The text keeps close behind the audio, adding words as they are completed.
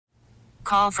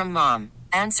Call from mom.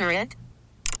 Answer it.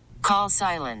 Call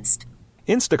silenced.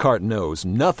 Instacart knows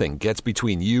nothing gets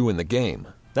between you and the game.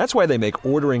 That's why they make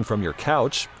ordering from your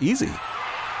couch easy.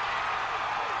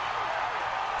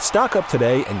 Stock up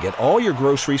today and get all your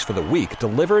groceries for the week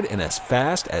delivered in as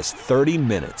fast as 30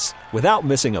 minutes without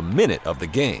missing a minute of the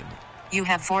game. You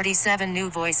have 47 new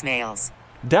voicemails.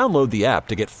 Download the app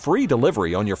to get free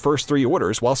delivery on your first 3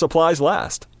 orders while supplies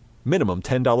last. Minimum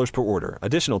 $10 per order.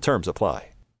 Additional terms apply.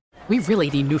 We really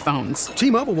need new phones.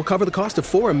 T-Mobile will cover the cost of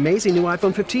 4 amazing new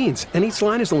iPhone 15s, and each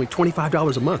line is only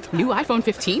 $25 a month. New iPhone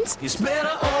 15s? It's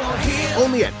better over here.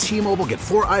 Only at T-Mobile, get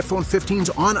 4 iPhone 15s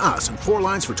on us and 4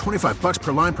 lines for $25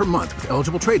 per line per month with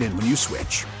eligible trade-in when you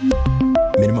switch.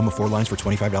 Minimum of 4 lines for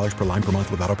 $25 per line per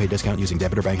month with autopay discount using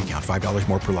debit or bank account. $5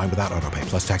 more per line without autopay,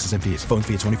 plus taxes and fees. Phone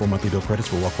fee at 24 monthly bill credits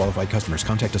for well-qualified customers.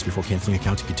 Contact us before canceling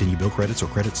account to continue bill credits or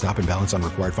credit stop and balance on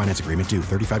required finance agreement due.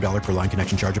 $35 per line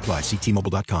connection charge applies. See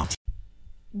T-Mobile.com.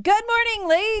 Good morning,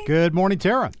 Lee. Good morning,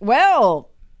 Tara.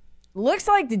 Well, looks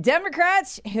like the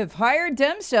Democrats have hired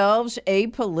themselves a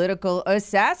political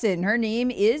assassin. Her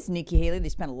name is Nikki Haley. They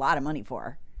spent a lot of money for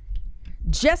her.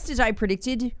 Just as I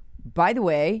predicted, by the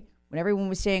way, when everyone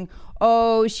was saying,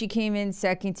 oh, she came in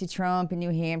second to Trump in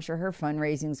New Hampshire, her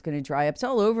fundraising is going to dry up. It's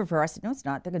all over for her. I said, no, it's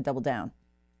not. They're going to double down.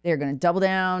 They're going to double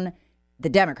down, the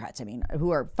Democrats, who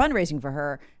are fundraising for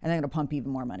her, and they're going to pump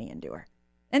even more money into her.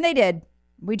 And they did.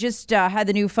 We just had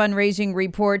the new fundraising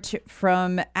report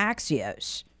from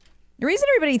Axios. The reason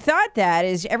everybody thought that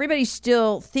is everybody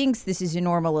still thinks this is a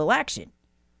normal election,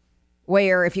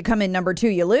 where if you come in number 2,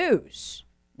 you lose.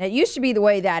 Now, it used to be the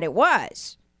way that it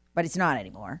was, but it's not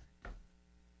anymore.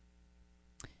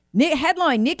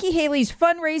 Headline, Nikki Haley's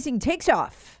fundraising takes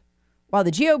off while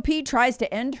the GOP tries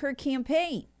to end her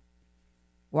campaign.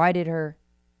 Why did her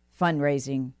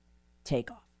fundraising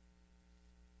take off?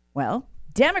 Well,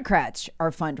 Democrats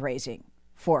are fundraising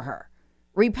for her.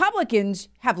 Republicans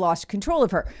have lost control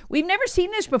of her. We've never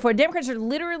seen this before. Democrats are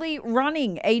literally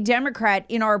running a Democrat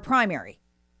in our primary.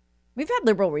 We've had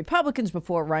liberal Republicans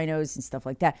before, rhinos and stuff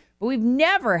like that, but we've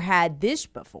never had this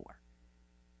before.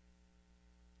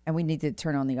 And we need to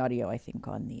turn on the audio, I think,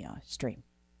 on the stream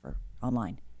or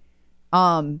online.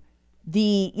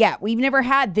 We've never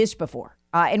had this before.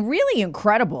 And really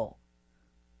incredible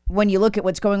when you look at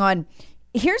what's going on.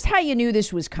 Here's how you knew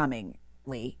this was coming,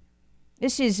 Lee.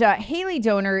 This is Haley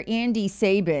donor Andy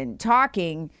Sabin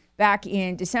talking back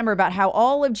in December about how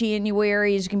all of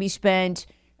January is going to be spent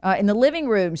in the living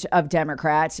rooms of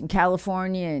Democrats in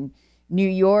California and New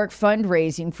York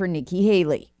fundraising for Nikki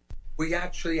Haley. We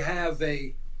actually have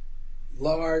a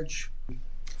large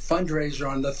fundraiser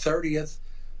on the 30th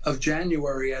of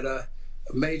January at a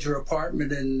major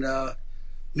apartment in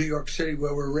New York City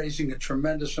where we're raising a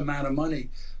tremendous amount of money.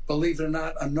 Believe it or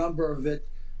not, a number of it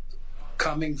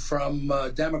coming from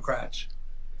Democrats.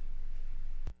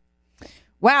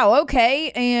 Wow,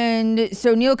 okay. And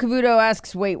so Neil Cavuto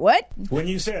asks, wait, what? When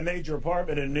you say a major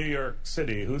apartment in New York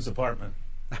City, whose apartment?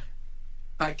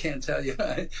 I can't tell you.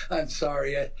 I'm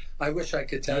sorry. I wish I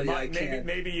could tell you. I can't.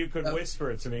 Maybe you could whisper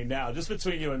it to me now, just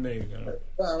between you and me. You know?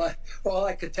 Well, all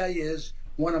I could tell you is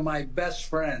one of my best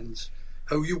friends,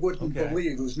 who you wouldn't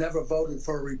believe, who's never voted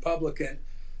for a Republican,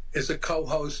 is a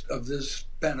co-host of this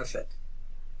benefit,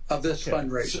 of this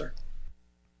fundraiser.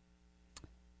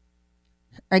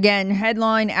 Again,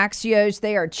 headline, Axios,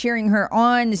 they are cheering her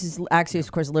on. This is Axios,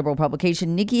 of course, a liberal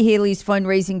publication. Nikki Haley's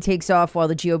fundraising takes off while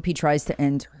the GOP tries to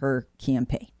end her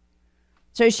campaign.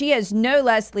 So she has no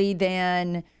less lead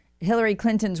than Hillary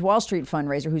Clinton's Wall Street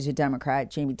fundraiser, who's a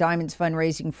Democrat. Jamie Dimon's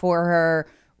fundraising for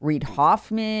her. Reid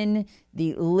Hoffman,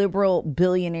 the liberal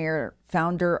billionaire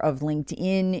founder of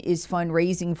LinkedIn, is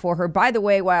fundraising for her. By the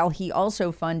way, while he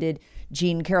also funded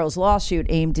Jean Carroll's lawsuit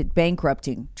aimed at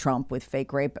bankrupting Trump with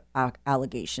fake rape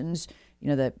allegations,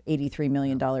 the $83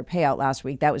 million payout last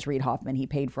week, that was Reid Hoffman. He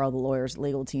paid for all the lawyers,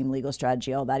 legal team, legal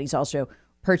strategy, all that. He's also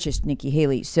purchased Nikki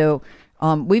Haley. So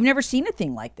we've never seen a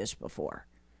thing like this before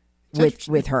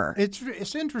with her.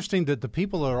 It's interesting that the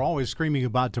people that are always screaming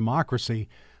about democracy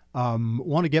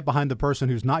want to get behind the person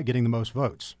who's not getting the most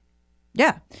votes.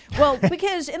 Yeah. Well,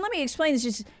 because, and let me explain this,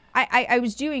 just I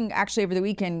was doing actually over the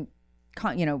weekend,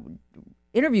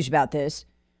 interviews about this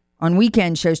on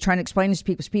weekend shows, trying to explain this to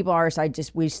people. People are,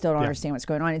 we still don't understand what's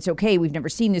going on. It's okay. We've never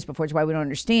seen this before. It's why we don't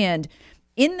understand.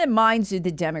 In the minds of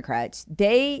the Democrats,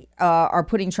 they are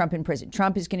putting Trump in prison.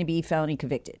 Trump is going to be felony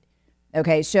convicted.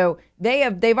 Okay. So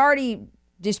they've already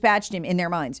dispatched him in their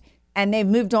minds. And they've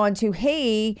moved on to,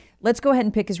 hey, let's go ahead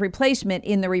and pick his replacement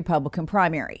in the Republican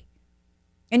primary.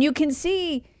 And you can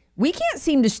see, we can't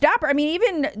seem to stop her. I mean,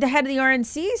 even the head of the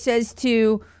RNC says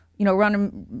to,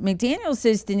 Ronna McDaniel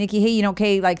says to Nikki, hey,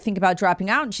 okay, like think about dropping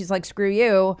out. And she's like, screw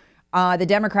you. The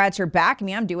Democrats are backing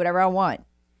me. I'm do whatever I want.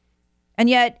 And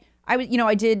yet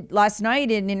I did last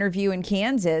night an interview in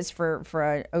Kansas for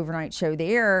an overnight show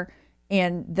there.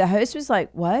 And the host was like,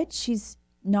 what? She's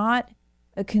not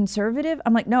a conservative?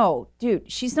 I'm like, no,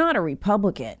 dude, she's not a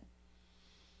Republican.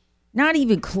 Not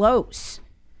even close.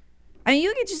 I mean,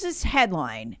 you get just this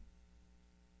headline,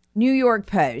 New York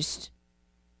Post,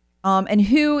 and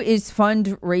who is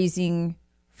fundraising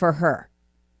for her?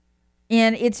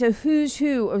 And it's a who's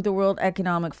who of the World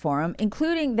Economic Forum,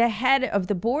 including the head of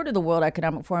the board of the World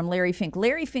Economic Forum, Larry Fink.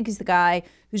 Larry Fink is the guy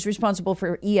who's responsible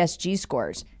for ESG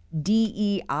scores,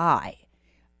 DEI.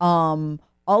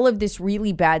 All of this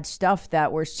really bad stuff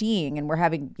that we're seeing, and we're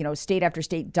having, state after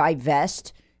state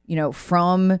divest,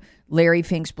 from Larry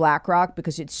Fink's BlackRock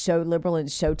because it's so liberal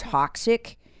and so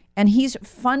toxic. And he's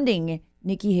funding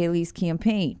Nikki Haley's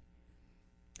campaign.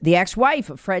 The ex-wife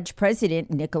of French President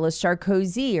Nicolas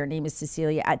Sarkozy, her name is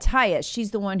Cecilia Ataya.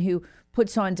 She's the one who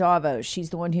puts on Davos. She's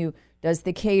the one who does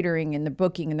the catering and the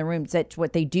booking and the rooms. That's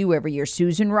what they do every year.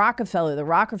 Susan Rockefeller, the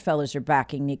Rockefellers are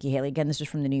backing Nikki Haley. Again, this is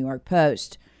from the New York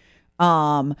Post.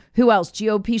 Who else?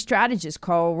 GOP strategist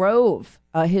Karl Rove.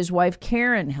 His wife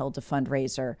Karen held a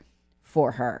fundraiser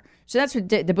for her. So that's what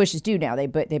the Bushes do now. They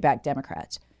back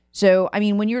Democrats. So, I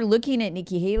mean, when you're looking at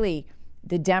Nikki Haley,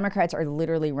 the Democrats are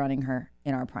literally running her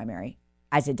in our primary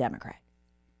as a Democrat.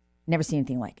 Never seen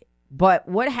anything like it. But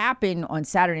what happened on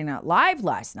Saturday Night Live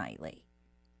last night, Lee?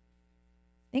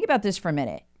 Think about this for a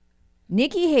minute.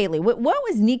 Nikki Haley, what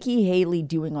was Nikki Haley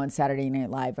doing on Saturday Night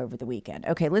Live over the weekend?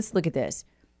 Okay, let's look at this.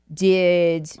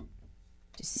 Did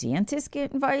DeSantis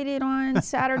get invited on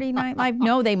Saturday Night Live?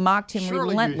 No, they mocked him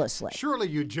relentlessly. Surely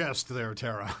you jest there,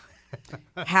 Tara.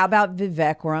 How about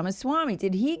Vivek Ramaswamy?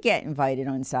 Did he get invited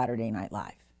on Saturday Night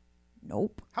Live?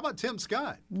 Nope. How about Tim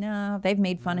Scott? No, they've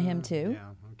made fun of him too. Yeah,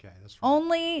 okay, that's right.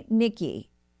 Only Nikki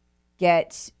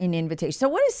gets an invitation. So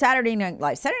what is Saturday Night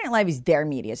Live? Saturday Night Live is their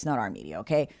media. It's not our media,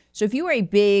 okay? So if you are a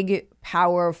big,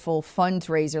 powerful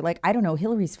fundraiser, like, I don't know,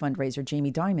 Hillary's fundraiser,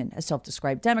 Jamie Dimon, a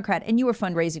self-described Democrat, and you were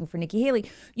fundraising for Nikki Haley,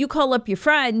 you call up your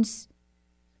friends.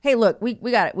 Hey, look, we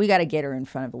got to get her in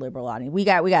front of a liberal audience. We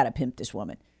got to pimp this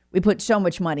woman. We put so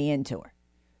much money into her.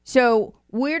 So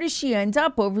where does she end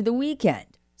up over the weekend?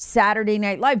 Saturday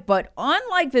Night Live. But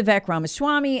unlike Vivek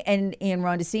Ramaswamy and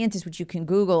Ron DeSantis, which you can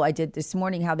Google, I did this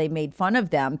morning how they made fun of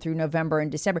them through November and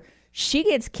December, she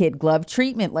gets kid glove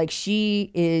treatment like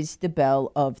she is the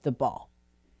belle of the ball.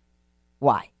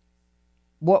 Why?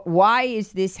 Why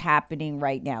is this happening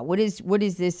right now? What is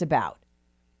this about?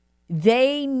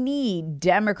 They need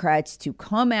Democrats to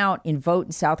come out and vote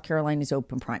in South Carolina's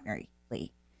open primary.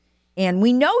 And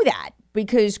we know that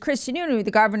because Chris Sununu,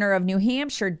 the governor of New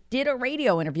Hampshire, did a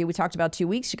radio interview we talked about 2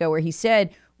 weeks ago where he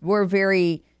said, we're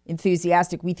very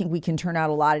enthusiastic. We think we can turn out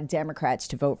a lot of Democrats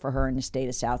to vote for her in the state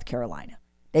of South Carolina.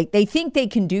 They think they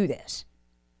can do this.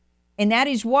 And that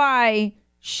is why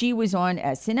she was on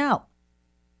SNL.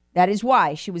 That is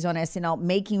why she was on SNL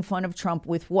making fun of Trump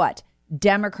with what?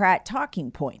 Democrat talking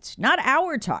points, not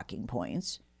our talking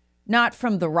points, not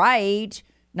from the right,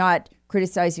 not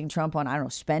criticizing Trump on, I don't know,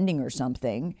 spending or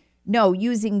something. No,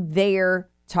 using their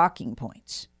talking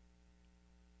points.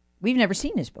 We've never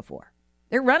seen this before.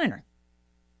 They're running her.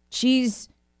 She's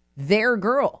their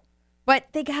girl. But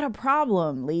they got a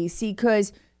problem, Lacey,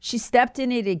 because she stepped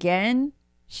in it again.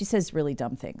 She says really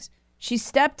dumb things. She's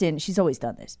always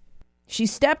done this. She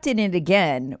stepped in it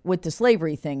again with the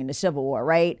slavery thing in the Civil War,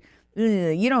 right?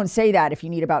 You don't say that if you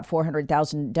need about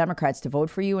 400,000 Democrats to vote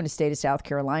for you in the state of South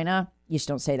Carolina. You just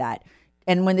don't say that.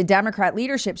 And when the Democrat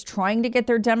leadership's trying to get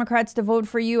their Democrats to vote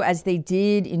for you, as they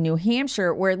did in New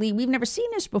Hampshire, where we've never seen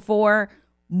this before,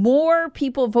 more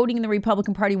people voting in the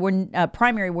Republican Party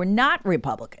primary were not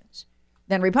Republicans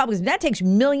than Republicans. That takes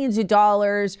millions of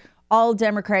dollars, all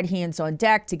Democrat hands on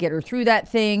deck to get her through that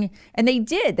thing. And they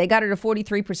did. They got her to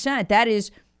 43%. That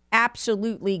is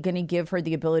absolutely going to give her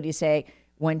the ability to say,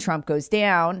 when Trump goes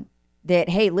down, that,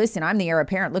 hey, listen, I'm the heir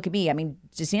apparent. Look at me. I mean,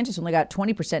 DeSantis only got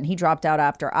 20%. He dropped out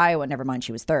after Iowa. Never mind,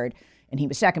 she was third and he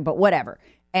was second, but whatever.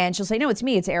 And she'll say, no, it's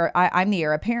me. I'm the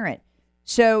heir apparent.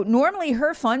 So normally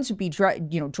her funds would be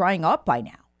drying up by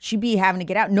now. She'd be having to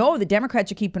get out. No, the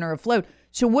Democrats are keeping her afloat.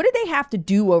 So what do they have to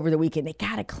do over the weekend? They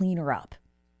got to clean her up.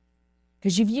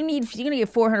 Because if you're going to get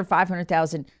 400,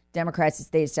 500,000 Democrats in the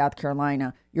state of South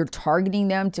Carolina, you're targeting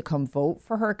them to come vote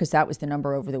for her because that was the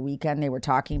number over the weekend they were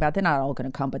talking about. They're not all going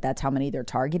to come, but that's how many they're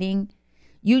targeting.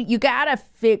 You got to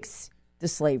fix the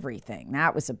slavery thing.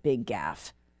 That was a big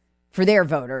gaffe for their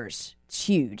voters. It's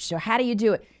huge. So how do you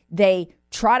do it? They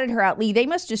trotted her out. Lee, they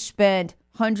must have spent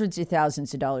hundreds of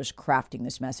thousands of dollars crafting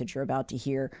this message you're about to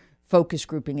hear, focus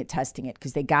grouping it, testing it,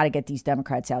 because they got to get these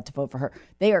Democrats out to vote for her.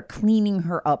 They are cleaning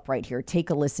her up right here. Take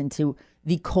a listen to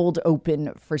the cold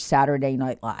open for Saturday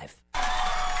Night Live.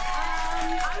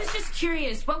 I was just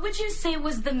curious, what would you say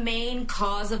was the main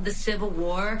cause of the Civil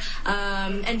War?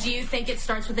 And do you think it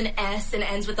starts with an S and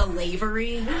ends with a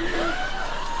lavery?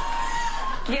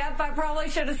 Yep, I probably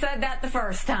should have said that the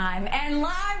first time. And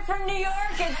live from New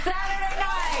York, it's Saturday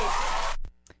night.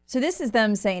 So this is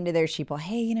them saying to their sheeple,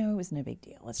 hey, it was no big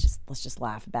deal. Let's just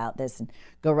laugh about this and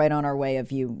go right on our way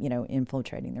of you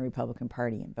infiltrating the Republican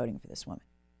Party and voting for this woman.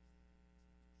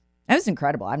 That was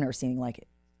incredible. I've never seen anything like it.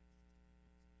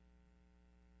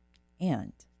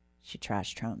 And she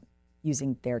trashed Trump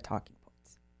using their talking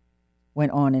points.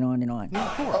 Went on and on and on.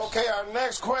 Okay, our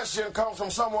next question comes from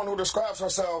someone who describes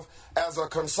herself as a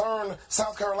concerned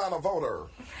South Carolina voter.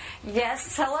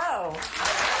 Yes, hello.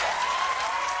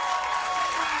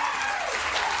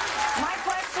 My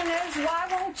question is, why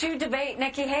won't you debate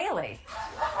Nikki Haley?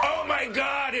 Oh, my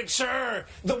God, it's her.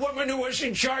 The woman who was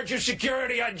in charge of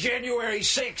security on January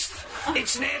 6th.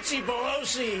 It's Nancy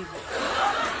Pelosi.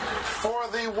 For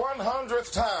the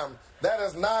 100th time, that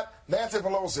is not Nancy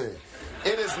Pelosi.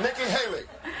 It is Nikki Haley.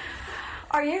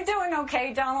 Are you doing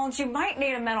okay, Donald? You might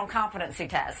need a mental competency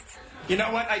test. You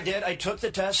know what I did? I took the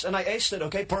test and I aced it,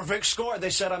 okay? Perfect score. They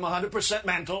said I'm 100%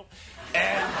 mental.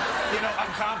 And,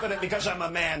 I'm confident because I'm a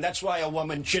man. That's why a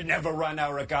woman should never run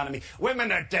our economy.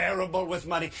 Women are terrible with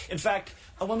money. In fact,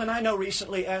 a woman I know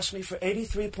recently asked me for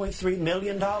 $83.3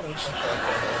 million.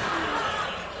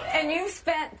 And you've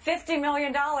spent $50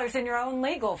 million in your own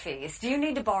legal fees. Do you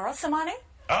need to borrow some money?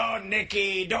 Oh,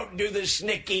 Nikki, don't do this,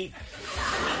 Nikki.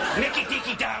 Nikki,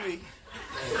 Tiki, Tommy.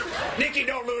 Nikki,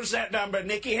 don't lose that number.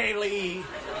 Nikki Haley,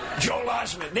 Joel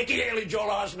Osment. Nikki Haley, Joel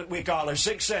Osment, we call her.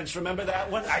 6 cents. Remember that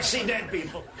one? I see dead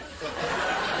people.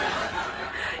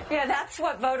 Yeah, that's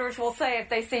what voters will say if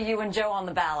they see you and Joe on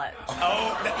the ballot.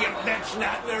 Oh, that's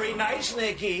not very nice,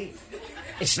 Nikki.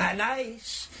 It's not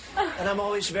nice. And I'm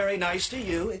always very nice to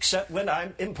you, except when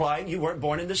I'm implying you weren't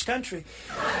born in this country.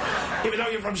 Even though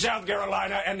you're from South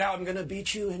Carolina, and now I'm going to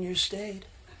beat you in your state.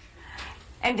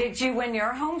 And did you win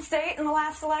your home state in the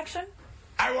last election?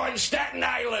 I won Staten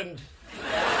Island.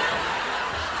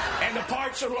 And the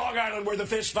parts of Long Island where the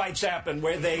fist fights happen,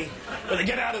 where they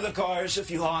get out of the cars if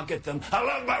you honk at them. I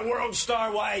love my World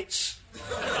Star Whites.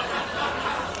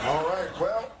 All right,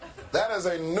 well, that is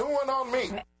a new one on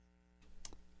me.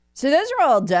 So those are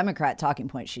all Democrat talking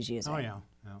points she's using. Oh, yeah.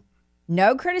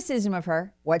 No criticism of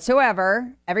her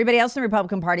whatsoever. Everybody else in the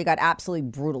Republican Party got absolutely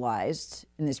brutalized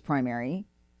in this primary.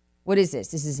 What is this?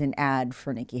 This is an ad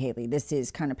for Nikki Haley. This is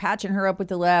kind of patching her up with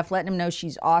the left, letting them know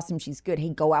she's awesome, she's good. Hey,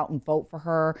 go out and vote for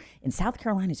her in South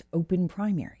Carolina's open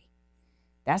primary.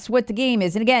 That's what the game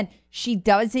is. And again, she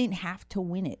doesn't have to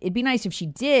win it. It'd be nice if she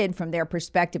did from their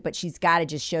perspective, but she's got to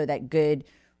just show that good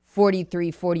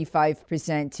 43,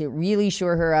 45% to really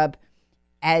shore her up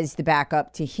as the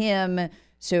backup to him.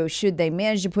 So should they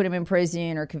manage to put him in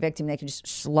prison or convict him, they can just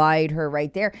slide her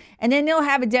right there. And then they'll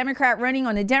have a Democrat running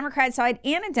on the Democrat side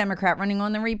and a Democrat running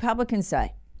on the Republican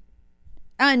side.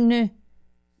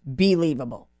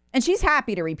 Unbelievable. And she's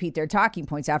happy to repeat their talking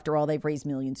points. After all, they've raised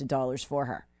millions of dollars for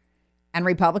her. And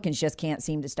Republicans just can't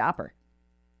seem to stop her.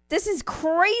 This is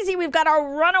crazy. We've got a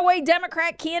runaway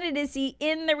Democrat candidacy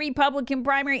in the Republican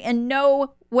primary and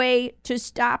no way to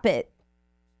stop it.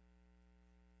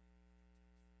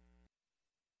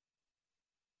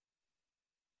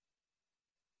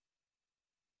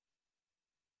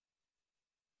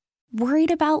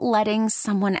 Worried about letting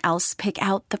someone else pick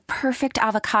out the perfect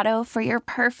avocado for your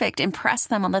perfect impress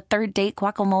them on the third date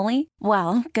guacamole?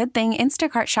 Well, good thing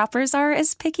Instacart shoppers are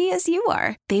as picky as you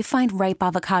are. They find ripe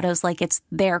avocados like it's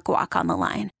their guac on the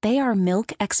line. They are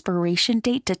milk expiration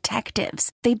date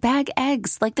detectives. They bag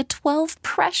eggs like the 12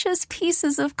 precious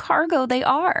pieces of cargo they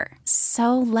are.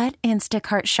 So let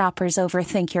Instacart shoppers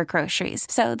overthink your groceries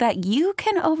so that you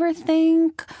can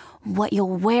overthink what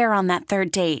you'll wear on that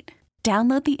third date.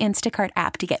 Download the Instacart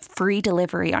app to get free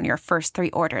delivery on your first 3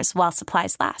 orders while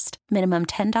supplies last. Minimum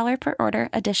 $10 per order.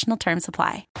 Additional terms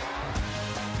apply.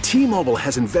 T-Mobile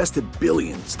has invested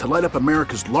billions to light up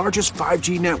America's largest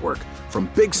 5G network, from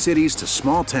big cities to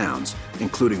small towns,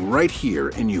 including right here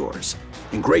in yours.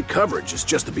 And great coverage is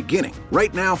just the beginning.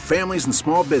 Right now, families and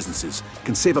small businesses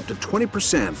can save up to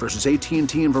 20% versus AT&T and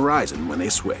Verizon when they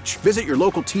switch. Visit your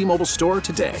local T-Mobile store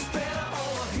today.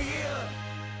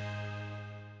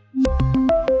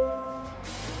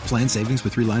 Plan savings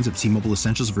with 3 lines of T-Mobile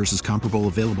Essentials versus comparable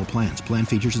available plans. Plan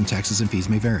features and taxes and fees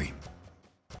may vary.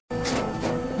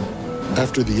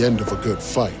 After the end of a good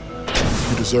fight,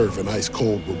 you deserve an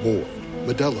ice-cold reward.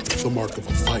 Modelo is the mark of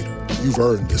a fighter. You've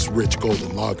earned this rich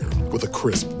golden lager with a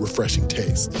crisp, refreshing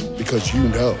taste. Because you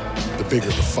know, the bigger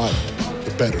the fight,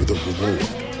 the better the reward.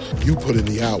 You put in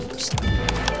the hours,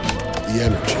 the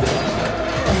energy,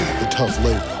 the tough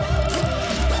labor.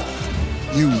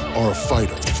 You are a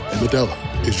fighter, and Modelo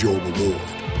is your reward.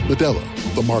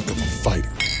 Modelo, the mark of a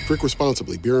fighter. Drink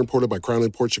responsibly. Beer imported by Crown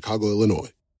Imports, Chicago,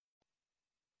 Illinois.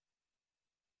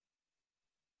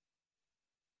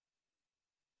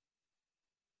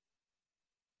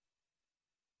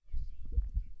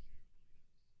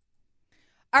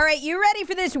 All right, you ready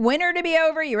for this winter to be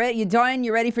over? You ready? You done?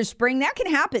 You ready for spring? That can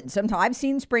happen sometimes. I've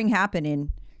seen spring happen in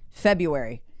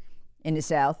February in the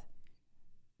South.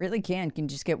 Really can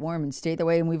just get warm and stay that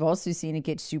way. And we've also seen it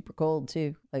get super cold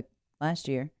too. Like last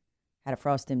year, had a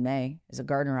frost in May. As a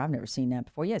gardener, I've never seen that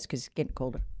before. Yes, because it's getting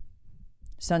colder.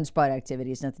 Sunspot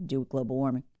activity has nothing to do with global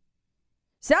warming.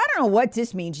 So I don't know what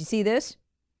this means. You see this?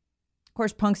 Of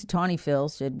course, Punxsutawney Phil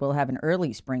said we'll have an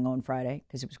early spring on Friday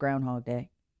because it was Groundhog Day.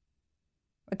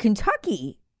 But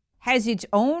Kentucky has its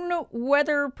own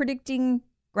weather predicting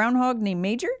groundhog named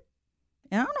Major.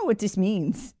 And I don't know what this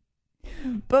means.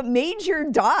 But Major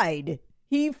died.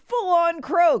 He full on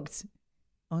croaked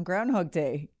on Groundhog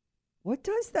Day. What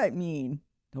does that mean?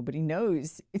 Nobody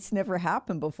knows. It's never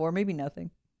happened before. Maybe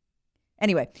nothing.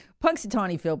 Anyway,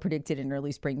 Punxsutawney Phil predicted an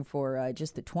early spring for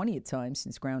just the 20th time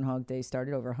since Groundhog Day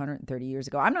started over 130 years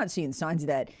ago. I'm not seeing signs of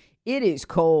that. It is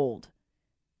cold.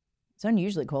 It's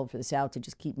unusually cold for the South to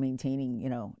just keep maintaining,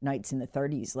 nights in the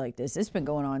 30s like this. It's been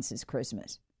going on since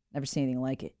Christmas. Never seen anything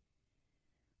like it.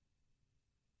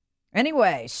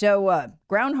 Anyway, so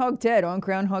Groundhog dead on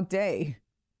Groundhog Day.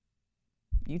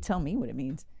 You tell me what it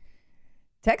means.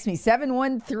 Text me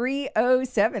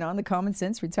 71307 on the Common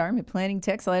Sense Retirement Planning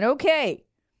text line. Okay,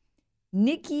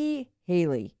 Nikki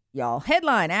Haley, y'all.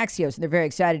 Headline, Axios, and they're very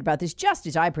excited about this, just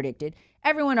as I predicted.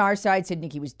 Everyone on our side said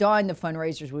Nikki was done. The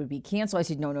fundraisers would be canceled. I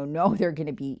said, no, there's going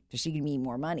to be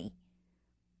more money.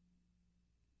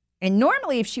 And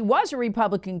normally, if she was a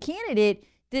Republican candidate,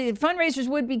 the fundraisers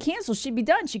would be canceled. She'd be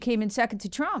done. She came in second to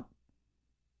Trump.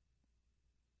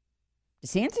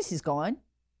 DeSantis is gone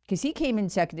because he came in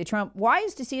second to Trump. Why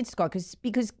is DeSantis gone?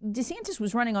 Because DeSantis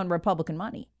was running on Republican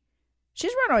money.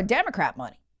 She's running on Democrat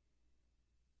money.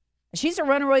 She's a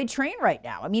runaway train right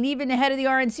now. I mean, even the head of the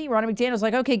RNC, Ronna McDaniel's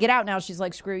like, okay, get out now. She's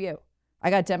like, screw you. I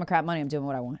got Democrat money. I'm doing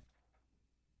what I want.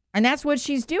 And that's what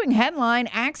she's doing. Headline,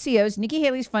 Axios, Nikki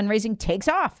Haley's fundraising takes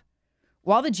off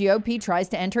while the GOP tries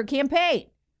to end her campaign.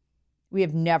 We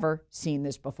have never seen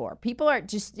this before. People are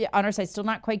just on our side still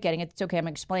not quite getting it. It's okay. I'm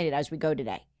going to explain it as we go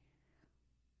today.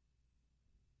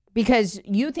 Because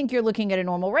you think you're looking at a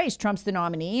normal race. Trump's the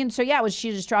nominee. And so, will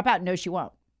she just drop out? No, she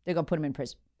won't. They're going to put him in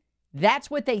prison. That's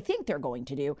what they think they're going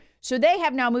to do. So they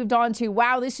have now moved on to,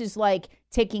 wow, this is like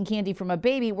taking candy from a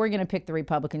baby. We're going to pick the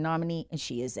Republican nominee, and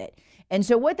she is it. And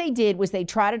so what they did was they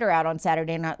trotted her out on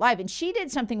Saturday Night Live, and she did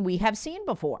something we have seen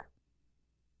before.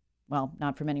 Well,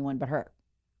 not from anyone but her.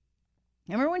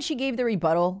 Remember when she gave the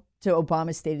rebuttal to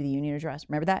Obama's State of the Union address?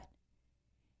 Remember that?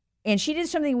 And she did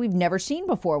something we've never seen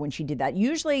before when she did that.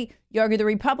 Usually you argue the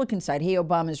Republican side. Hey,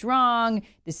 Obama's wrong.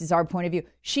 This is our point of view.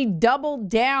 She doubled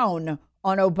down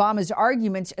on Obama's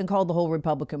arguments and called the whole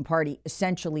Republican Party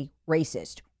essentially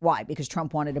racist. Why? Because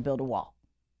Trump wanted to build a wall.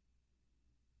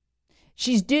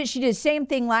 She did the same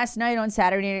thing last night on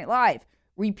Saturday Night Live,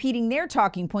 repeating their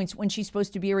talking points when she's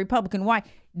supposed to be a Republican. Why?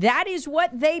 That is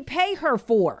what they pay her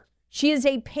for. She is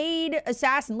a paid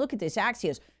assassin. Look at this,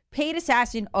 Axios. Paid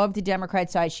assassin of the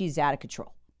Democrat side. She's out of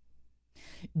control.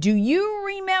 Do you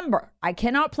remember? I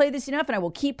cannot play this enough, and I will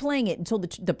keep playing it until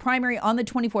the primary on the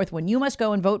 24th, when you must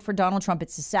go and vote for Donald Trump.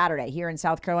 It's a Saturday here in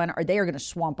South Carolina, or they are going to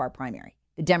swamp our primary.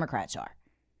 The Democrats are.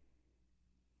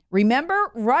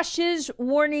 Remember Rush's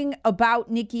warning about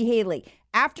Nikki Haley?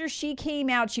 After she came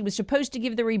out, she was supposed to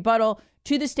give the rebuttal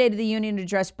to the State of the Union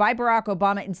address by Barack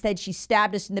Obama. Instead, she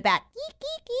stabbed us in the back. Eek,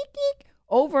 eek, eek, eek,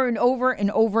 over and over and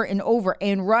over and over.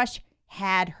 And Rush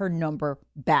had her number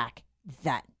back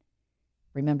then.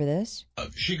 Remember this?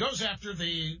 She goes after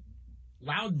the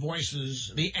loud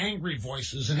voices, the angry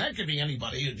voices, and that could be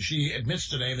anybody. She admits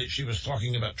today that she was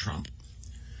talking about Trump.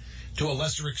 To a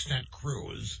lesser extent,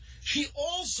 Cruz. She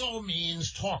also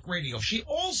means talk radio. She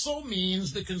also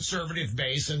means the conservative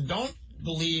base, and don't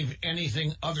believe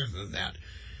anything other than that.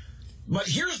 But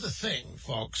here's the thing,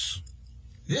 folks.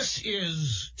 This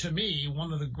is, to me,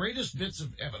 one of the greatest bits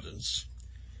of evidence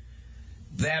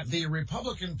that the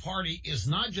Republican Party is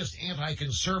not just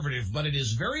anti-conservative, but it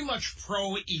is very much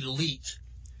pro-elite.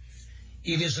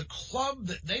 It is a club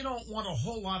that they don't want a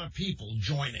whole lot of people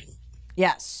joining.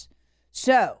 Yes.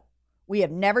 So We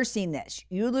have never seen this.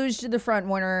 You lose to the front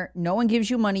runner. No one gives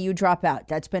you money. You drop out.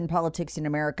 That's been politics in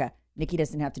America. Nikki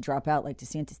doesn't have to drop out like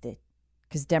DeSantis did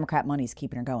because Democrat money is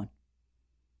keeping her going.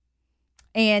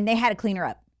 And they had to clean her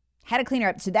up.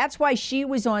 So that's why she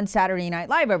was on Saturday Night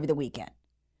Live over the weekend.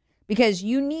 Because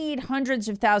you need hundreds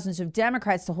of thousands of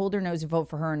Democrats to hold their nose and vote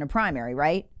for her in the primary,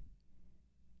 right?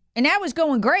 And that was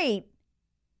going great,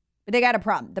 but they got a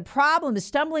problem. The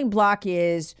stumbling block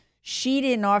is she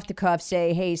didn't off the cuff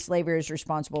say, hey, slavery is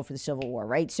responsible for the Civil War,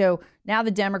 right? So now the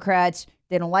Democrats,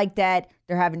 they don't like that.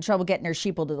 They're having trouble getting their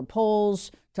sheeple to the polls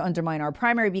to undermine our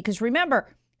primary. Because remember,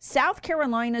 South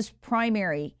Carolina's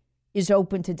primary is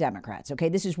open to Democrats, okay?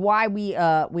 This is why we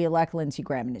elect Lindsey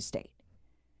Graham in his state.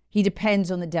 He depends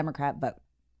on the Democrat vote.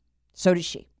 So does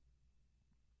she.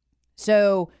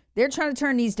 So they're trying to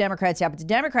turn these Democrats out. But the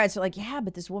Democrats are like, yeah,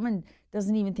 but this woman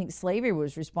doesn't even think slavery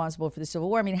was responsible for the Civil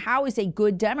War. I mean, how is a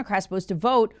good Democrat supposed to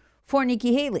vote for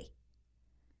Nikki Haley?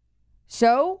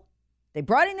 So they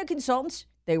brought in the consultants.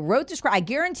 They wrote the script. I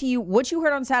guarantee you what you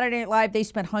heard on Saturday Night Live, they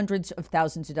spent hundreds of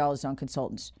thousands of dollars on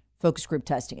consultants, focus group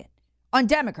testing it, on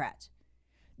Democrats.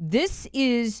 This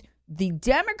is the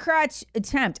Democrats'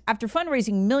 attempt, after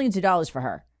fundraising millions of dollars for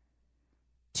her,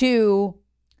 to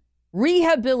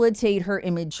rehabilitate her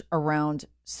image around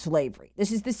slavery.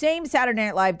 This is the same Saturday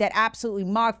Night Live that absolutely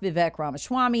mocked Vivek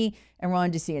Ramaswamy and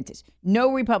Ron DeSantis.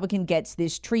 No Republican gets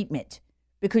this treatment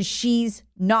because she's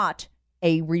not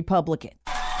a Republican.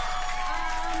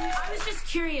 I was just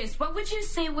curious, what would you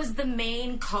say was the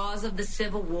main cause of the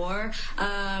Civil War?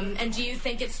 And do you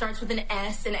think it starts with an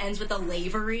S and ends with a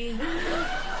lavery?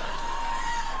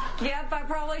 Yep, I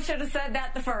probably should have said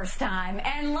that the first time.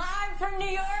 And live from New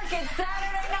York, it's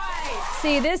Saturday night.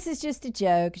 See, this is just a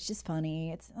joke. It's just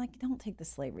funny. It's like, don't take the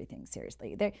slavery thing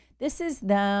seriously. This is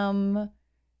them,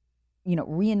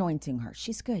 re-anointing her.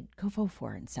 She's good. Go vote for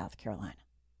her in South Carolina.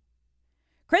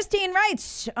 Christine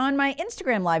writes on my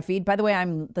Instagram live feed. By the way,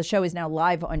 the show is now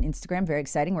live on Instagram. Very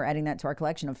exciting. We're adding that to our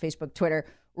collection of Facebook, Twitter,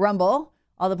 Rumble,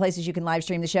 all the places you can live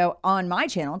stream the show on my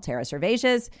channel, Tara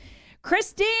Servatius.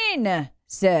 Christine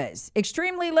says,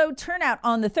 extremely low turnout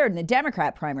on the 3rd in the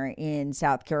Democrat primary in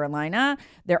South Carolina.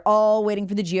 They're all waiting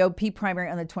for the GOP primary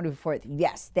on the 24th.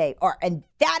 Yes, they are. And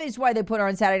that is why they put her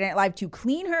on Saturday Night Live, to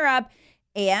clean her up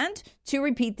and to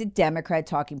repeat the Democrat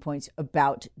talking points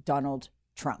about Donald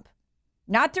Trump.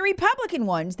 Not the Republican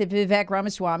ones that Vivek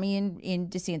Ramaswamy and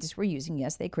DeSantis were using.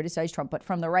 Yes, they criticized Trump, but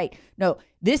from the right. No,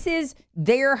 this is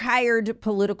their hired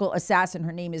political assassin.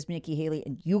 Her name is Nikki Haley,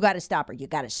 and you got to stop her. You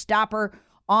got to stop her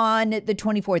on the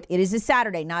 24th. It is a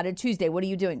Saturday, not a Tuesday. What are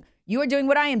you doing? You are doing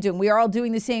what I am doing. We are all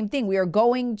doing the same thing. We are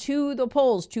going to the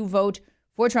polls to vote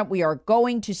for Trump. We are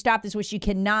going to stop this, which we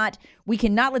cannot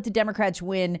let the Democrats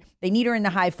win. They need her in the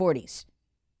high 40s.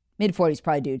 Mid 40s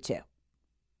probably do too.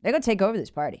 They're going to take over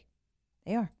this party.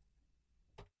 They are.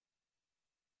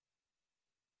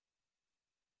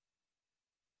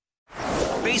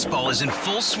 Baseball is in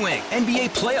full swing. NBA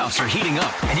playoffs are heating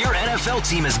up, and your NFL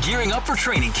team is gearing up for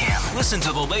training camp. Listen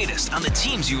to the latest on the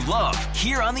teams you love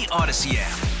here on the Odyssey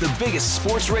app. The biggest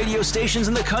sports radio stations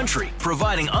in the country,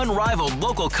 providing unrivaled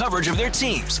local coverage of their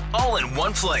teams, all in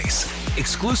one place.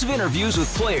 Exclusive interviews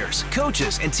with players,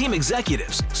 coaches, and team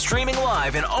executives, streaming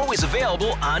live and always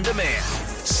available on demand.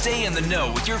 Stay in the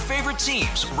know with your favorite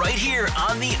teams right here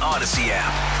on the Odyssey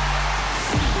app.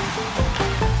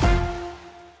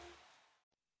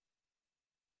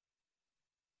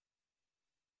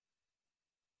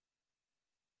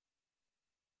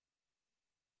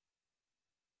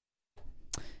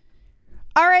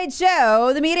 All right,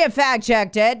 so the media fact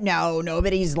checked it. No,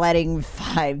 nobody's letting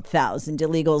 5,000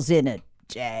 illegals in a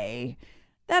day.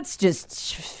 That's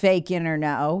just fake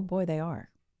internet. Oh, boy, they are.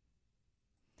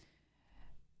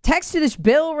 Text to this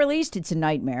bill released. It's a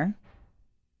nightmare.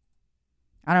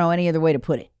 I don't know any other way to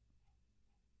put it.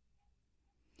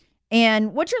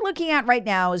 And what you're looking at right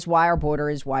now is why our border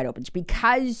is wide open. It's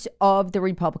because of the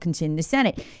Republicans in the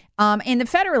Senate. And the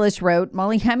Federalist wrote,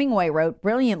 Molly Hemingway wrote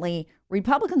brilliantly,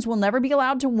 Republicans will never be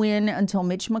allowed to win until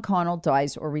Mitch McConnell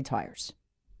dies or retires.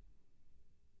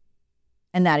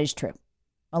 And that is true,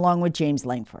 along with James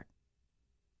Langford.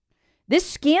 This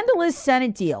scandalous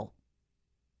Senate deal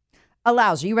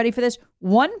allows, are you ready for this?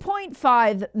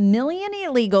 1.5 million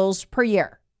illegals per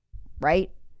year, right?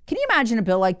 Can you imagine a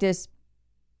bill like this?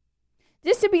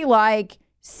 This would be like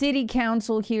city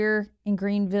council here in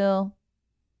Greenville,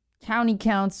 county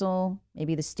council,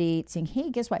 maybe the state saying, hey,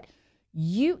 guess what?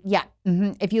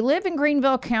 If you live in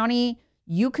Greenville County,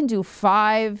 you can do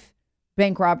 5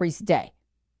 bank robberies a day,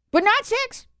 but not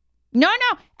 6. No.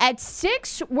 At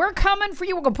 6, we're coming for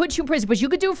you. We're going to put you in prison, but you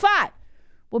could do 5.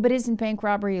 Well, but isn't bank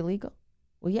robbery illegal?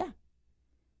 Well, yeah.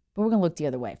 But we're going to look the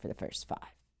other way for the first 5.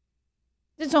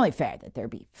 It's only fair that there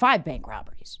be 5 bank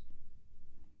robberies.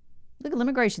 Legal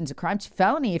immigration's a crime. It's a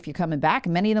felony if you're coming back,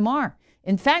 and many of them are.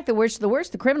 In fact, the worst,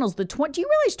 the criminals, do you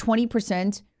realize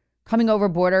 20% coming over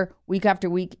border week after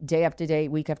week, day after day,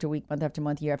 week after week, month after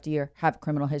month, year after year, have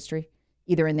criminal history,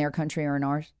 either in their country or in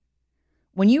ours?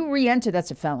 When you re-enter, that's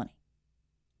a felony.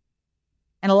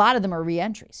 And a lot of them are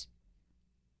re-entries.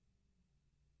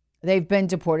 They've been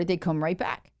deported. They come right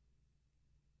back.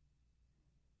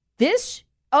 This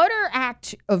utter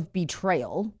act of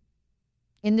betrayal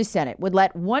in the Senate would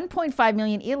let 1.5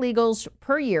 million illegals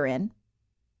per year in.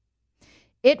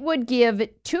 It would give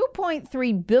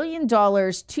 $2.3 billion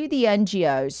to the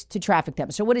NGOs to traffic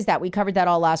them. So what is that? We covered that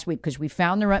all last week because we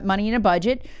found the money in a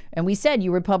budget, and we said,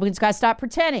 you Republicans got to stop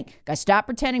pretending. Got to stop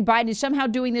pretending Biden is somehow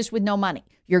doing this with no money.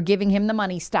 You're giving him the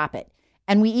money. Stop it.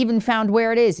 And we even found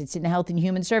where it is. It's in the Health and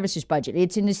Human Services budget.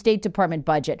 It's in the State Department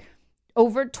budget.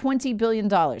 Over $20 billion in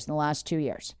the last 2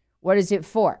 years. What is it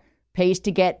for? Pays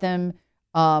to get them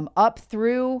up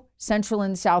through Central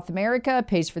and South America,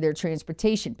 pays for their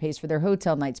transportation, pays for their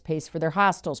hotel nights, pays for their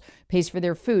hostels, pays for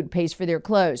their food, pays for their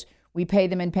clothes. We pay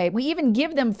them and pay. We even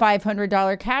give them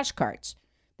 $500 cash cards.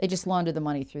 They just launder the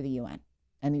money through the UN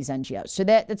and these NGOs. So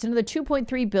that's another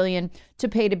 $2.3 billion to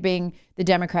pay to bring the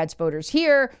Democrats' voters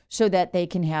here so that they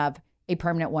can have a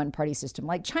permanent one-party system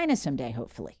like China someday,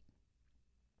 hopefully.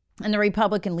 And the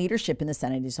Republican leadership in the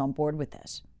Senate is on board with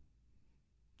this.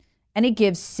 And it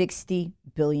gives $60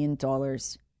 billion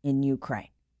in Ukraine.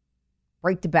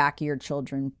 Break the back of your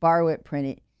children, borrow it, print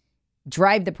it,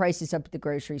 drive the prices up at the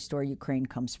grocery store. Ukraine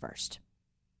comes first.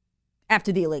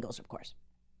 After the illegals, of course.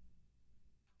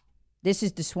 This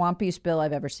is the swampiest bill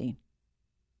I've ever seen.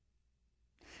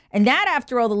 And that,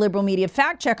 after all, the liberal media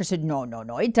fact checker said, no,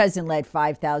 it doesn't let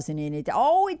 5,000 in it.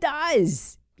 Oh, it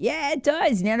does. Yeah, it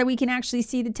does. Now that we can actually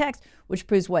see the text, which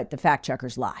proves what? The fact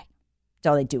checkers lie.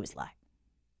 That's all they do is lie.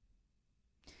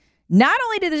 Not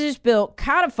only did this bill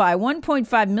codify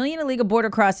 1.5 million illegal border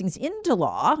crossings into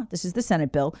law, this is the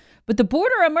Senate bill, but the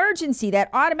border emergency that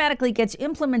automatically gets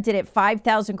implemented at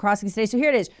 5,000 crossings a day. So here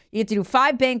it is. You get to do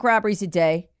 5 bank robberies a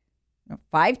day,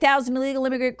 5,000 illegal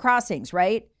immigrant crossings,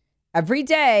 right? Every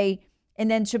day. And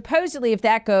then supposedly if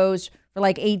that goes for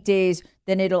like 8 days,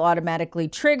 then it'll automatically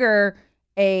trigger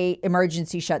a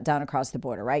emergency shutdown across the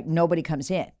border, right? Nobody comes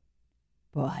in.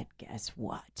 But guess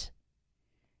what?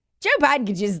 Joe Biden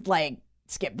could just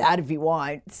skip that if he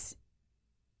wants.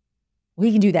 Well,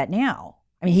 he can do that now.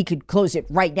 I mean, he could close it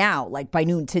right now, by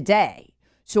noon today.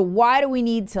 So why do we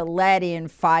need to let in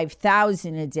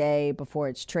 5,000 a day before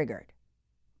it's triggered?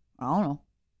 I don't know.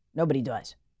 Nobody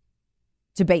does.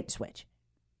 It's a bait and switch.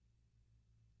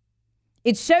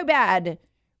 It's so bad.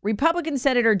 Republican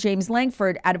Senator James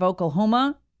Lankford out of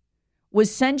Oklahoma was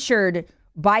censured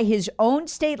by his own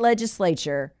state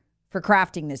legislature for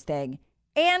crafting this thing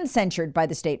and censured by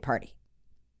the state party.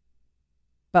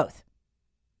 Both.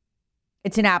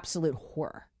 It's an absolute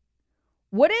horror.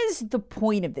 What is the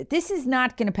point of this? This is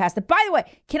not going to pass. By the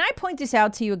way, can I point this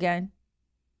out to you again?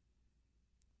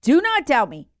 Do not doubt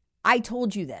me. I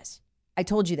told you this.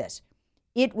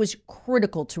 It was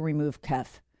critical to remove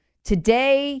Kev.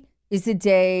 Today is the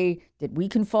day that we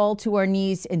can fall to our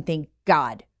knees and thank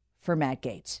God for Matt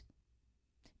Gaetz.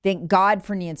 Thank God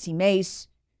for Nancy Mace,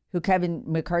 who Kevin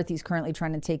McCarthy's currently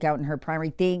trying to take out in her primary.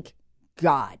 Thank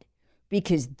God.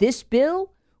 Because this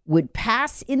bill would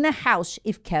pass in the House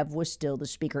if Kev was still the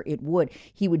speaker. It would.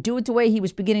 He would do it the way he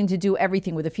was beginning to do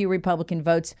everything with a few Republican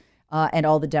votes and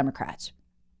all the Democrats.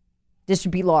 This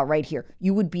would be law right here.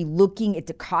 You would be looking at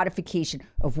the codification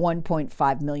of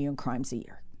 1.5 million crimes a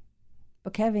year.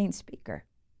 But Kev ain't speaker.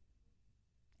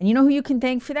 And you know who you can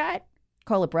thank for that?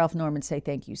 Call up Ralph Norman and say,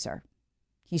 thank you, sir.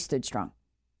 He stood strong.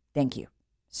 Thank you,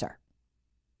 sir.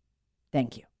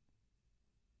 Thank you.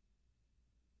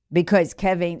 Because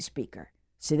Kev ain't speaker.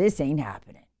 So this ain't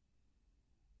happening.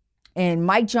 And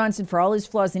Mike Johnson, for all his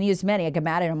flaws, and he has many, I get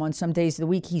mad at him on some days of the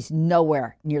week, he's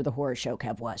nowhere near the horror show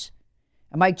Kev was.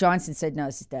 And Mike Johnson said, no,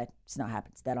 this is dead. It's not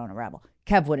happening. It's dead on arrival.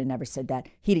 Kev would have never said that.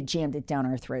 He'd have jammed it down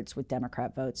our throats with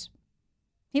Democrat votes.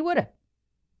 He would have.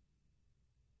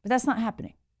 But that's not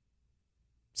happening.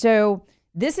 So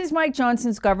this is Mike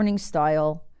Johnson's governing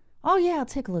style. Oh, yeah, I'll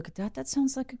take a look at that. That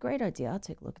sounds like a great idea. I'll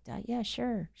take a look at that. Yeah,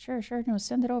 sure. No,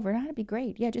 send it over. That'd be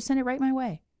great. Yeah, just send it right my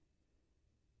way.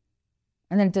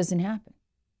 And then it doesn't happen.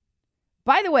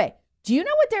 By the way, do you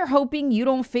know what they're hoping you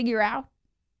don't figure out?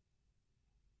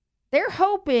 They're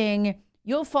hoping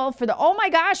you'll fall for the, oh my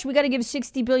gosh, we got to give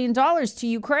 $60 billion to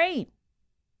Ukraine.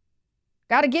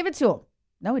 Got to give it to them.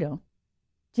 No, we don't.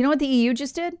 Do you know what the EU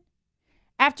just did?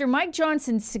 After Mike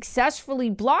Johnson successfully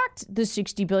blocked the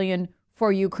 $60 billion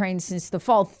for Ukraine since the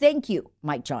fall. Thank you,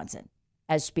 Mike Johnson,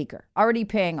 as Speaker. Already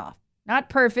paying off.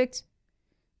 Not perfect,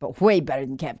 but way better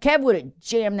than Kev. Kev would have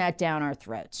jammed that down our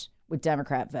throats with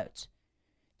Democrat votes.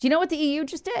 Do you know what the EU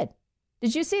just did?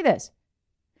 Did you see this?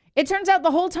 It turns out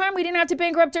the whole time we didn't have to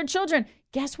bankrupt our children.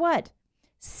 Guess what?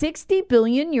 60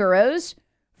 billion euros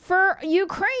for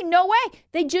Ukraine. No way.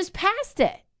 They just passed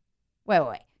it.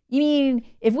 Wait. You mean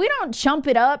if we don't chump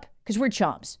it up, because we're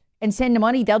chumps, and send the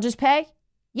money, they'll just pay?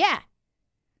 Yeah.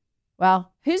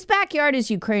 Well, whose backyard is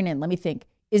Ukraine in? Let me think.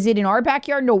 Is it in our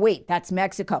backyard? No, wait, that's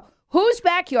Mexico. Whose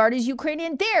backyard is Ukraine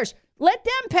in? Theirs. Let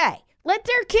them pay. Let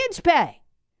their kids pay.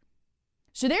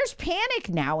 So there's panic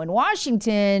now in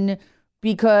Washington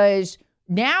because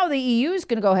now the EU is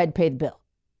going to go ahead and pay the bill.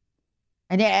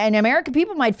 And American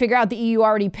people might figure out the EU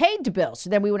already paid the bill,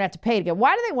 so then we wouldn't have to pay it again.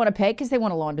 Why do they want to pay? Because they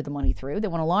want to launder the money through. They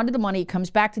want to launder the money. It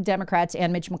comes back to Democrats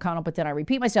and Mitch McConnell, but then I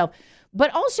repeat myself.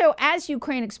 But also, as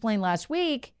Ukraine explained last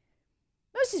week,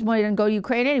 most of this money doesn't go to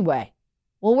Ukraine anyway.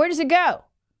 Well, where does it go?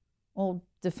 Well,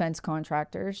 defense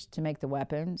contractors to make the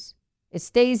weapons. It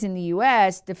stays in the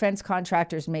U.S. Defense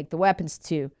contractors make the weapons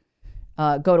to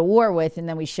go to war with, and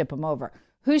then we ship them over.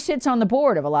 Who sits on the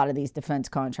board of a lot of these defense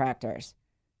contractors?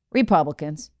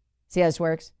 Republicans. See how this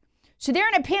works? So they're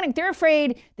in a panic. They're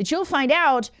afraid that you'll find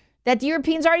out that the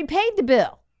Europeans already paid the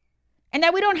bill and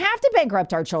that we don't have to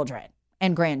bankrupt our children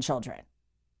and grandchildren.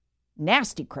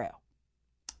 Nasty crew.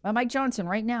 Well, Mike Johnson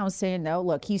right now is saying, no,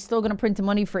 look, he's still going to print the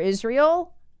money for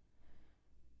Israel,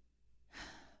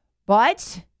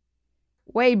 but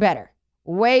way better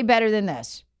than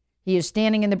this. He is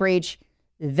standing in the breach.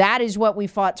 That is what we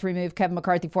fought to remove Kevin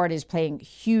McCarthy for. It is paying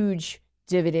huge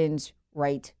dividends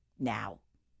right now.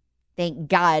 Thank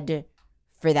God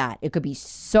for that. It could be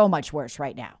so much worse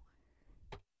right now.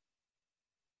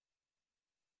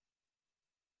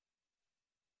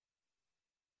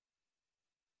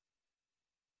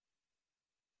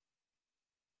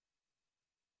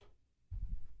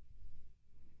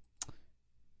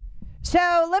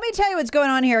 So let me tell you what's going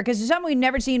on here, because it's something we've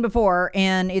never seen before,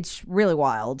 and it's really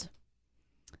wild.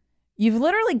 You've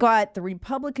literally got the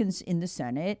Republicans in the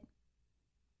Senate.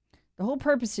 The whole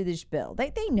purpose of this bill,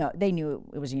 they knew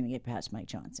it was going to get past Mike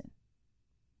Johnson.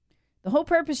 The whole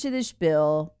purpose of this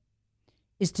bill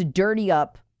is to dirty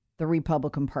up the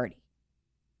Republican Party.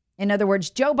 In other words,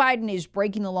 Joe Biden is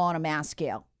breaking the law on a mass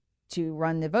scale to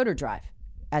run the voter drive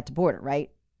at the border,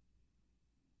 right?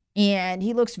 And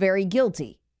he looks very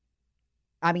guilty.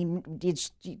 I mean,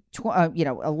 it's,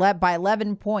 by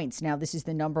 11 points. Now, this is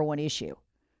the number one issue.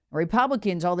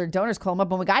 Republicans, all their donors call him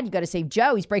up. Oh, my God, you got to save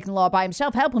Joe. He's breaking the law by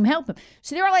himself. Help him.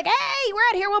 So they were like, hey, we're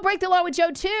out here. We'll break the law with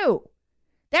Joe, too.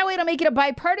 That way it'll make it a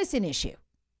bipartisan issue.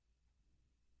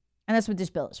 And that's what this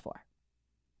bill is for.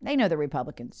 They know the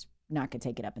Republicans not going to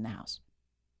take it up in the House.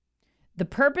 The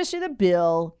purpose of the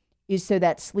bill is so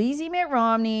that sleazy Mitt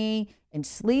Romney and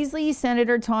sleazy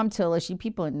Senator Tom Tillis, you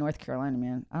people in North Carolina,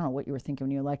 man, I don't know what you were thinking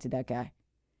when you elected that guy.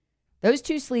 Those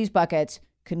two sleaze buckets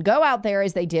can go out there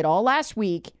as they did all last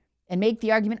week and make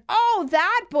the argument, oh,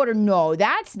 that border, no,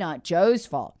 that's not Joe's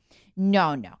fault.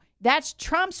 No, that's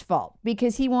Trump's fault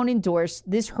because he won't endorse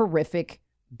this horrific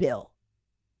bill.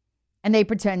 And they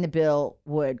pretend the bill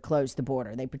would close the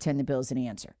border. They pretend the bill is an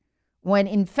answer. When,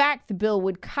 in fact, the bill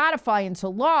would codify into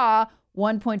law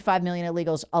 1.5 million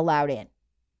illegals allowed in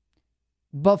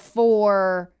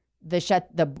before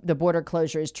the border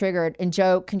closure is triggered. And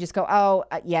Joe can just go, oh,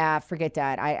 yeah, forget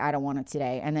that. I don't want it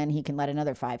today. And then he can let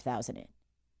another 5,000 in.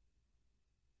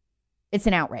 It's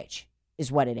an outrage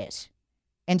is what it is.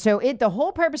 And so the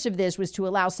whole purpose of this was to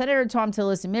allow Senator Tom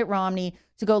Tillis and Mitt Romney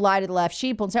to go lie to the left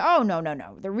sheeple and say, oh, no.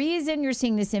 The reason you're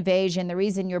seeing this invasion, the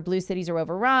reason your blue cities are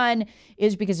overrun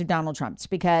is because of Donald Trump. It's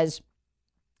because,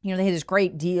 they had this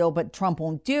great deal, but Trump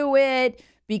won't do it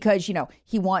because,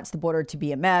 he wants the border to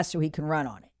be a mess so he can run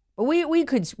on it. But we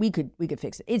could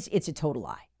fix it. It's a total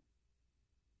lie.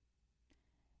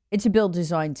 It's a bill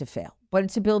designed to fail, but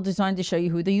it's a bill designed to show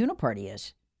you who the uniparty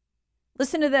is.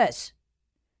 Listen to this.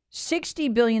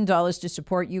 $60 billion to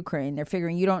support Ukraine. They're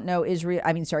figuring you don't know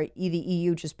the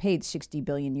EU just paid 60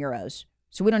 billion euros.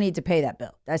 So we don't need to pay that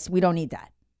bill. We don't need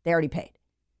that. They already paid.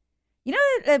 You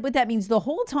know what that means? The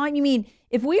whole time, you mean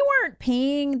if we weren't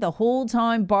paying the whole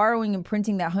time, borrowing and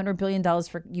printing that $100 billion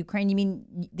for Ukraine, you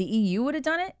mean the EU would have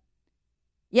done it?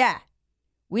 Yeah.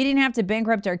 We didn't have to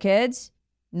bankrupt our kids?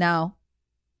 No.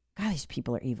 God, these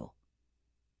people are evil.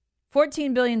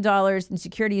 $14 billion in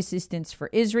security assistance for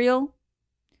Israel.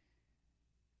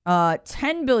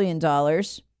 $10 billion.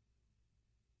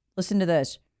 Listen to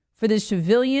this. For the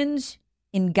civilians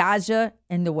in Gaza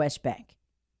and the West Bank,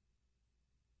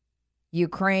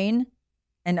 Ukraine,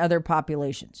 and other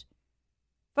populations.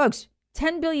 Folks,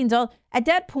 $10 billion. At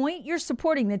that point, you're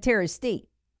supporting the terrorist state.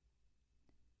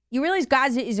 You realize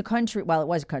Gaza is a country. Well, it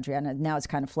was a country. Now it's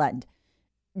kind of flattened.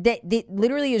 That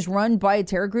literally is run by a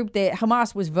terror group that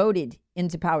Hamas was voted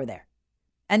into power there.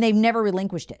 And they've never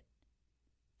relinquished it.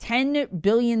 $10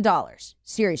 billion.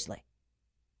 Seriously.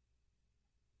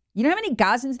 You know how many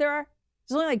Gazans there are?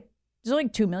 There's only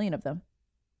 2 million of them.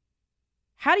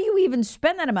 How do you even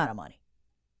spend that amount of money?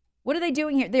 What are they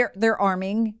doing here? They're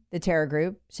arming the terror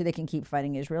group so they can keep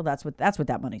fighting Israel. That's what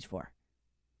that money's for.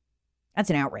 That's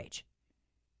an outrage.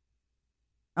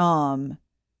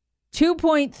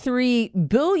 $2.3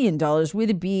 billion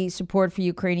would be support for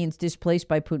Ukrainians displaced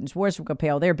by Putin's war, so we're going to pay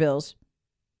all their bills.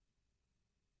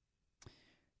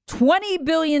 $20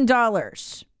 billion.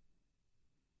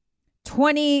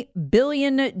 $20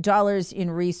 billion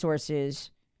in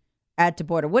resources at the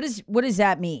border. What does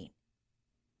that mean?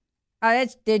 They're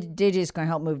just going to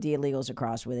help move the illegals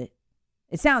across with it.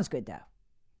 It sounds good, though.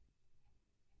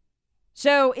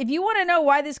 So if you want to know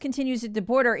why this continues at the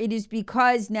border, it is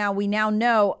because we now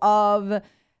know of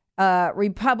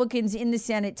Republicans in the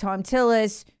Senate, Tom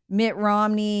Tillis, Mitt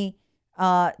Romney,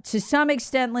 to some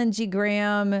extent Lindsey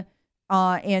Graham,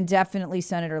 and definitely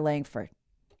Senator Langford.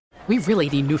 We really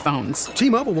need new phones.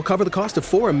 T-Mobile will cover the cost of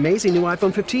 4 amazing new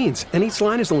iPhone 15s, and each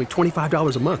line is only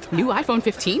 $25 a month. New iPhone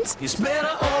 15s? It's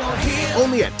better over here.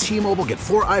 Only at T-Mobile, get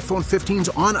 4 iPhone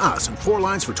 15s on us and 4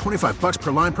 lines for $25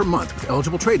 per line per month with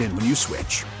eligible trade-in when you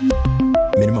switch.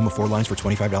 Minimum of 4 lines for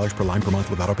 $25 per line per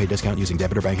month with autopay discount using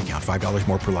debit or bank account. $5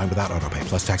 more per line without autopay,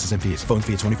 plus taxes and fees. Phone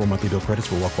fee at 24 monthly bill credits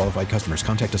for well-qualified customers.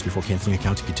 Contact us before canceling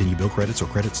account to continue bill credits or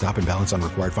credit stop and balance on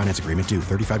required finance agreement due.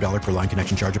 $35 per line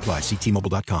connection charge applies. See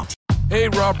T-Mobile.com. Hey,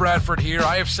 Rob Bradford here.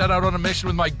 I have set out on a mission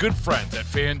with my good friends at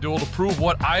FanDuel to prove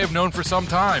what I have known for some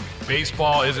time.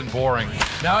 Baseball isn't boring.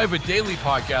 Now I have a daily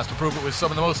podcast to prove it with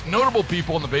some of the most notable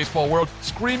people in the baseball world,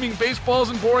 screaming baseball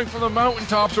isn't boring from the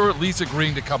mountaintops, or at least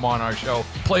agreeing to come on our show.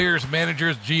 Players,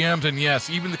 managers, GMs, and yes,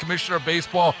 even the commissioner of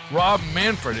baseball, Rob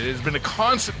Manfred. It has been a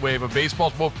constant wave of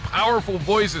baseball's most powerful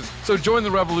voices. So join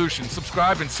the revolution.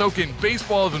 Subscribe and soak in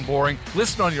Baseball Isn't Boring.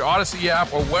 Listen on your Odyssey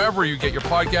app or wherever you get your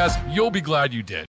podcasts. You'll be glad you did.